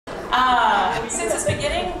Since its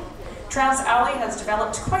beginning, Trounce Alley has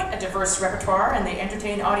developed quite a diverse repertoire, and they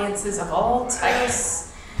entertain audiences of all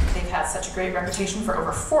types. They've had such a great reputation for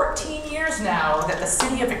over 14 years now that the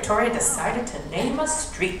city of Victoria decided to name a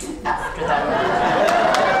street after them.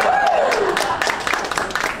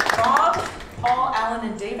 Bob, Paul, Alan,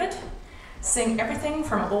 and David sing everything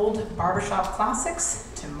from old barbershop classics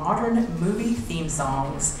to modern movie theme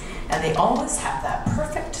songs, and they always have that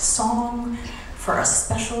perfect song for a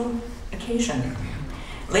special occasion.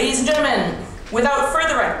 Ladies and gentlemen, without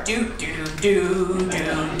further ado,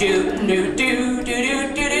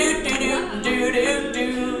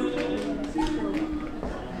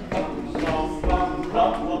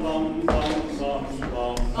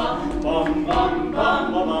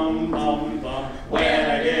 when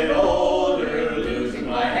I get older, losing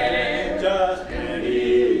my head just 20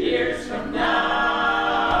 years from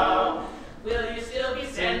now, will you still be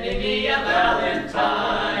sending me a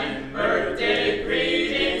Valentine, birthday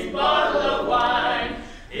greetings, bottle of wine?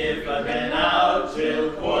 If I've been out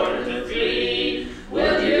till 2:45,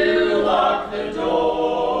 will you lock the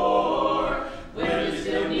door? Will you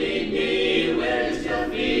still need me? Will you still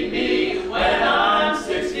feed me when I'm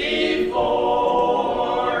 64?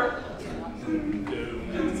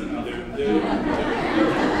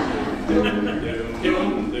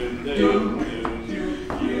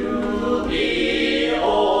 You'll be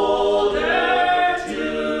older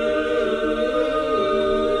too.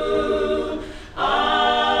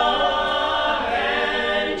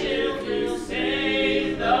 And if you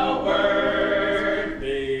say the word,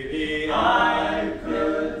 baby, I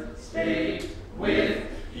could stay with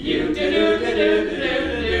you.